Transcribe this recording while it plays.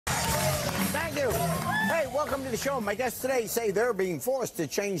welcome to the show. My guests today say they're being forced to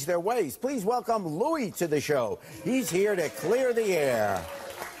change their ways. Please welcome Louie to the show. He's here to clear the air.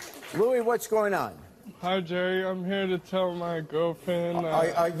 Louie, what's going on? Hi, Jerry. I'm here to tell my girlfriend.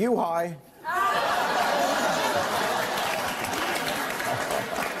 Are you high?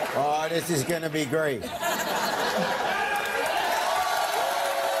 Oh, this is going to be great.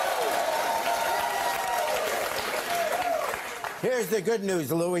 Here's the good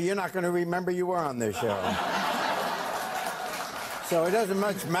news, Louie. You're not going to remember you were on this show. So it doesn't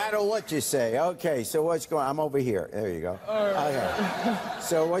much matter what you say. Okay, so what's going on? I'm over here. There you go. Okay.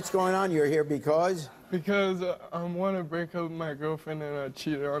 So what's going on? You're here because? Because I want to break up with my girlfriend and I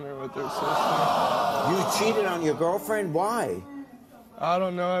cheated on her with her sister. You cheated on your girlfriend? Why? I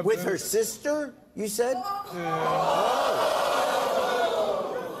don't know. With her sister, you said? Yeah. Oh.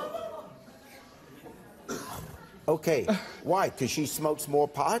 Okay. Why? Because she smokes more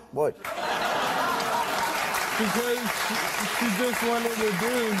pot? What? Because she just wanted to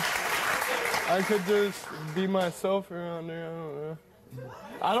do. I could just be myself around her. I don't know.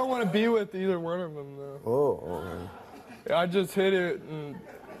 I don't want to be with either one of them, though. Oh, okay. I just hit it, and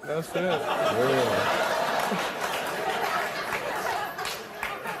that's it. Yeah.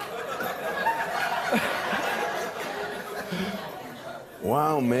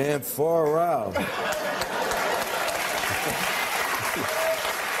 Wow, man, far out.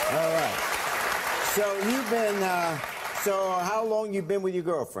 All right. So you've been, so how long you been with your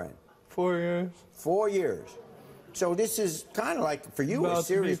girlfriend? 4 years. 4 years. So this is kind of like, for you, a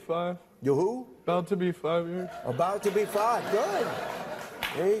serious... About to be 5. You who? About to be 5 years. About to be 5. Good.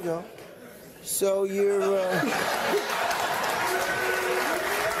 There you go. So you're,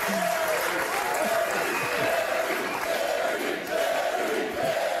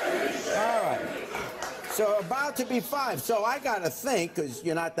 So about to be 5. So I got to think, because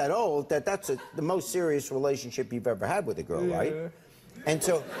you're not that old, that that's the most serious relationship you've ever had with a girl, right? And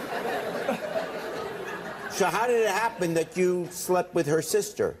so how did it happen that you slept with her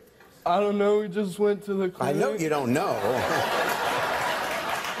sister? I don't know. We just went to the clinic. I know you don't know.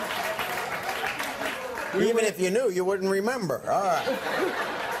 Even if you knew, you wouldn't remember. All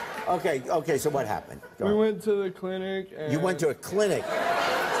right. Okay, so what happened? We went to the clinic. And you went to a clinic?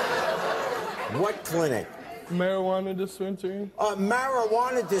 What clinic? Marijuana dispensary. A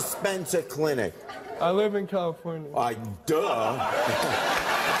marijuana dispenser clinic. I live in California. Duh.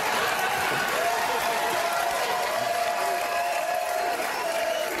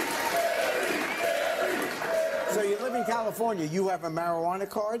 So you live in California. You have a marijuana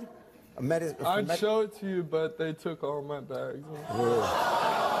card? I'd show it to you, but they took all my bags.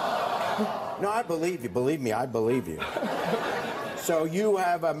 No, I believe you. Believe me, I believe you. So you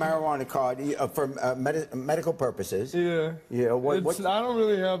have a marijuana card for medical purposes. Yeah. Yeah. I don't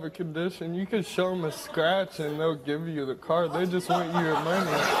really have a condition. You can show them a scratch and they'll give you the card. They just want your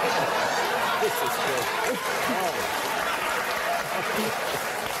money. This is good.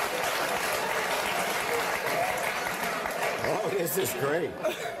 Oh, this is great.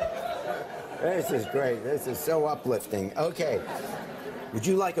 This is great. This is so uplifting. Okay. Would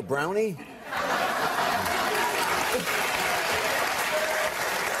you like a brownie?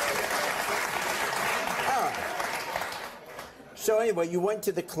 So anyway, you went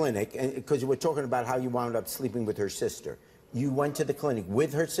to the clinic, because you were talking about how you wound up sleeping with her sister. You went to the clinic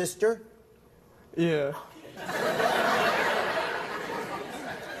with her sister? Yeah.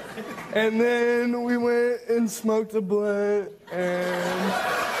 And then we went and smoked a blunt, and...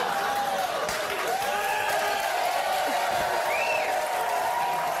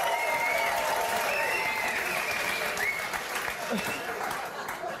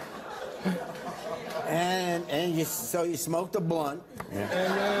 So you smoked a blunt. Yeah.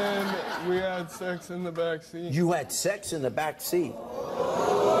 And then we had sex in the back seat. You had sex in the back seat?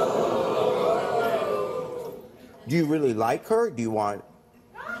 Do you really like her? Do you want...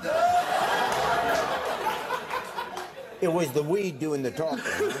 It was the weed doing the talking.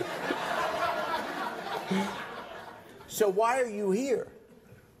 Huh? So why are you here?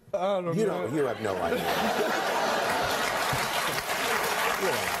 I don't know. You have no idea.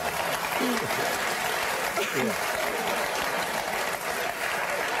 Yeah.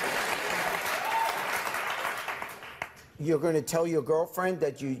 You're going to tell your girlfriend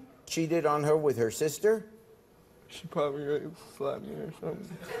that you cheated on her with her sister? She probably going to slap me or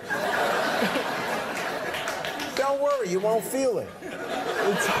something. Don't worry, you won't feel it.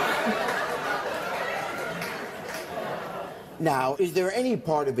 Now, is there any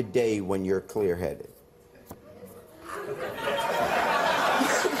part of a day when you're clear-headed?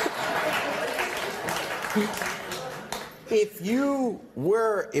 If you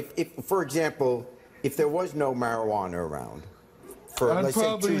were, if for example, if there was no marijuana around for, I'd let's say, 2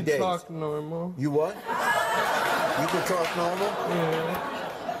 probably days. talk normal. You what? You can talk normal? Yeah.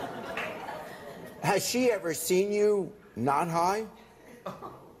 Has she ever seen you not high?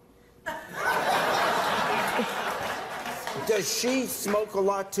 Does she smoke a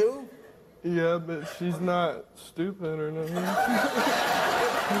lot too? Yeah, but she's not stupid or nothing.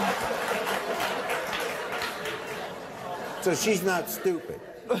 So she's not stupid.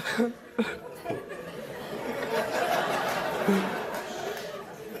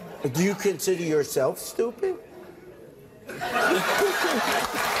 Do you consider yourself stupid?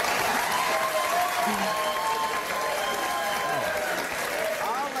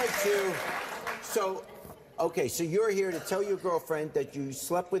 I'll let you. So, okay, so you're here to tell your girlfriend that you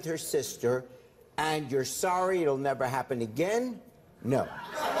slept with her sister and you're sorry it'll never happen again? No.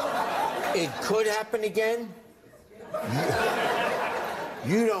 It could happen again?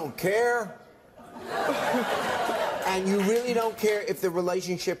 You don't care? And you really don't care if the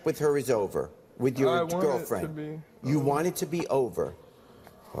relationship with her is over, with your girlfriend? I want it to be. You want it to be over?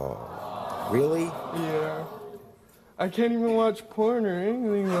 Oh, really? Yeah. I can't even watch porn or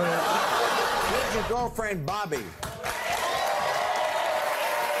anything like that. Here's your girlfriend, Bobby.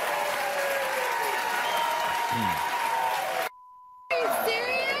 Are you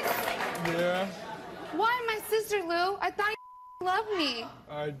serious? Yeah, Why my sister, Lou? I thought you loved me.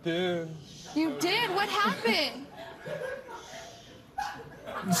 I did. You did? What happened?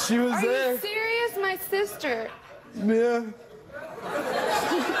 She was Are there. you serious? My sister. Yeah.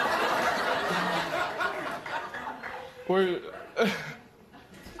 We're...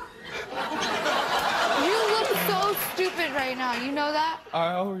 You look so stupid right now. You know that?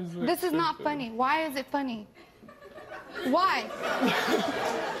 I always look This is not stupid. funny. Why is it funny? Why?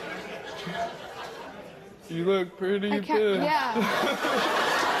 You look pretty I can't. good. Yeah.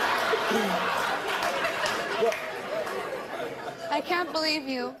 I can't believe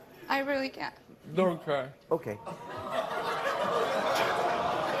you. I really can't. Don't cry. Okay.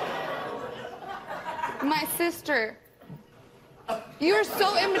 My sister. You're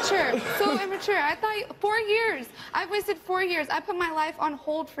so immature. So immature. I thought 4 years. I've wasted 4 years. I put my life on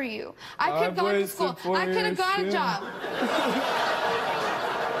hold for you. I could have I've gone to wasted school. 4 I could have years, got a too. job.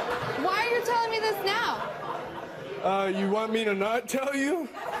 Why are you telling me this now? You want me to not tell you?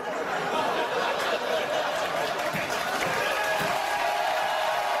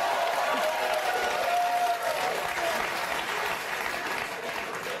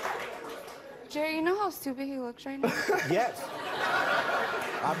 Jerry, you know how stupid he looks right now? Yes.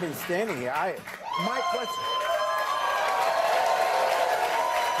 I've been standing here. My question,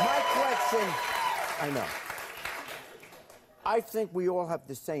 I know. I think we all have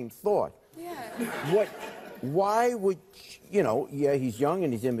the same thought. Yeah. Why would, yeah, he's young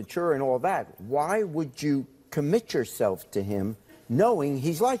and he's immature and all that. Why would you commit yourself to him knowing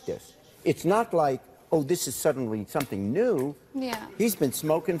he's like this? It's not like, oh, this is suddenly something new. Yeah. He's been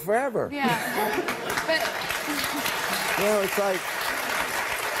smoking forever. Yeah. But, It's like,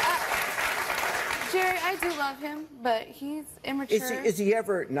 Jerry, I do love him, but he's immature. is he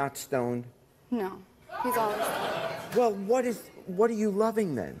ever not stoned? No. He's always. Well, what are you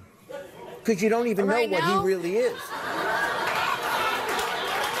loving then? Because you don't even know Right what now? he really is.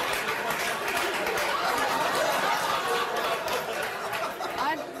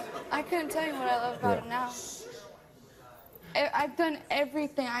 I couldn't tell you what I love about him now. I've done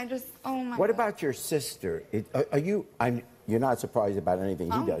everything. Oh my What God. about your sister? You're not surprised about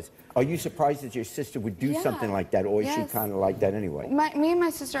anything he does. Are you surprised that your sister would do Yeah. something like that, or is she Yes. kind of like that anyway? Me and my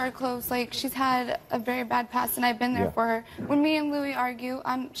sister are close. Like, she's had a very bad past, and I've been there Yeah. for her. When me and Louie argue,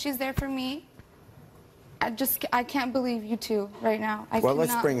 she's there for me. I can't believe you two right now. Well,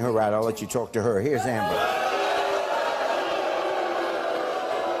 let's bring her out. I'll let you talk to her. Here's Amber.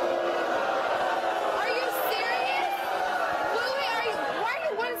 Are you serious? Louie,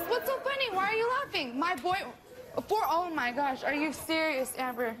 what's so funny? Why are you laughing? My boy, oh my gosh, are you serious,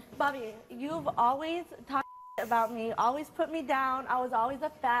 Amber? Bobby, you've always talked about me, always put me down. I was always a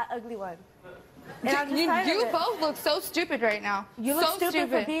fat, ugly one. And I'm just tired of You it. both look so stupid right now. You look so stupid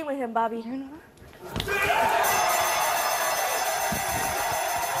for being with him, Bobby. You know what?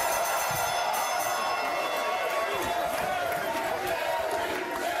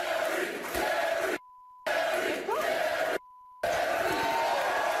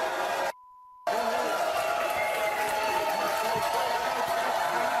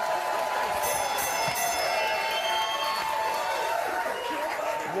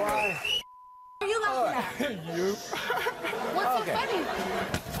 Why? What are you laughing at? You? What's Okay. so funny?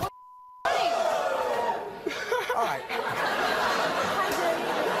 All right.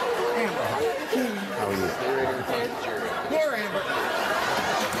 Amber, you. Here,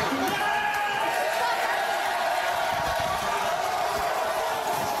 Amber.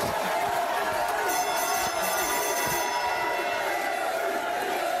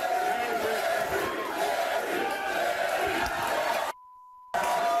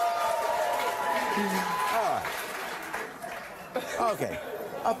 Okay.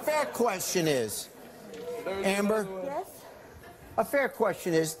 A fair question is, Amber, Yes? a fair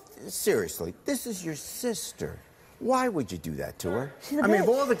question is, seriously, this is your sister. Why would you do that to her? She's a I mean, of bitch.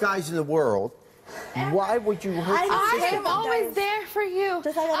 all the guys in the world, why would you hurt your I sister? am always there for you.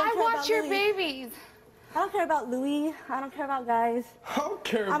 Just like I don't I care watch about your Louie. babies. I don't care about Louie. I don't care about guys. I don't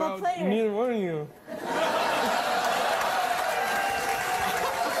care I'm a about player. neither one of you.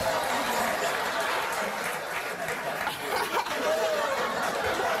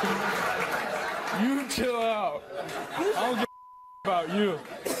 You chill out. I don't give a about you.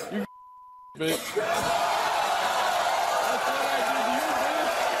 You bitch. That's what I did to you,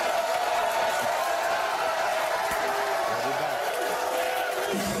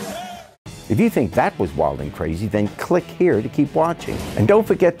 bitch. If you think that was wild and crazy, then click here to keep watching. And don't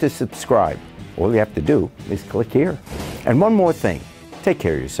forget to subscribe. All you have to do is click here. And one more thing, take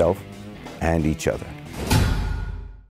care of yourself and each other.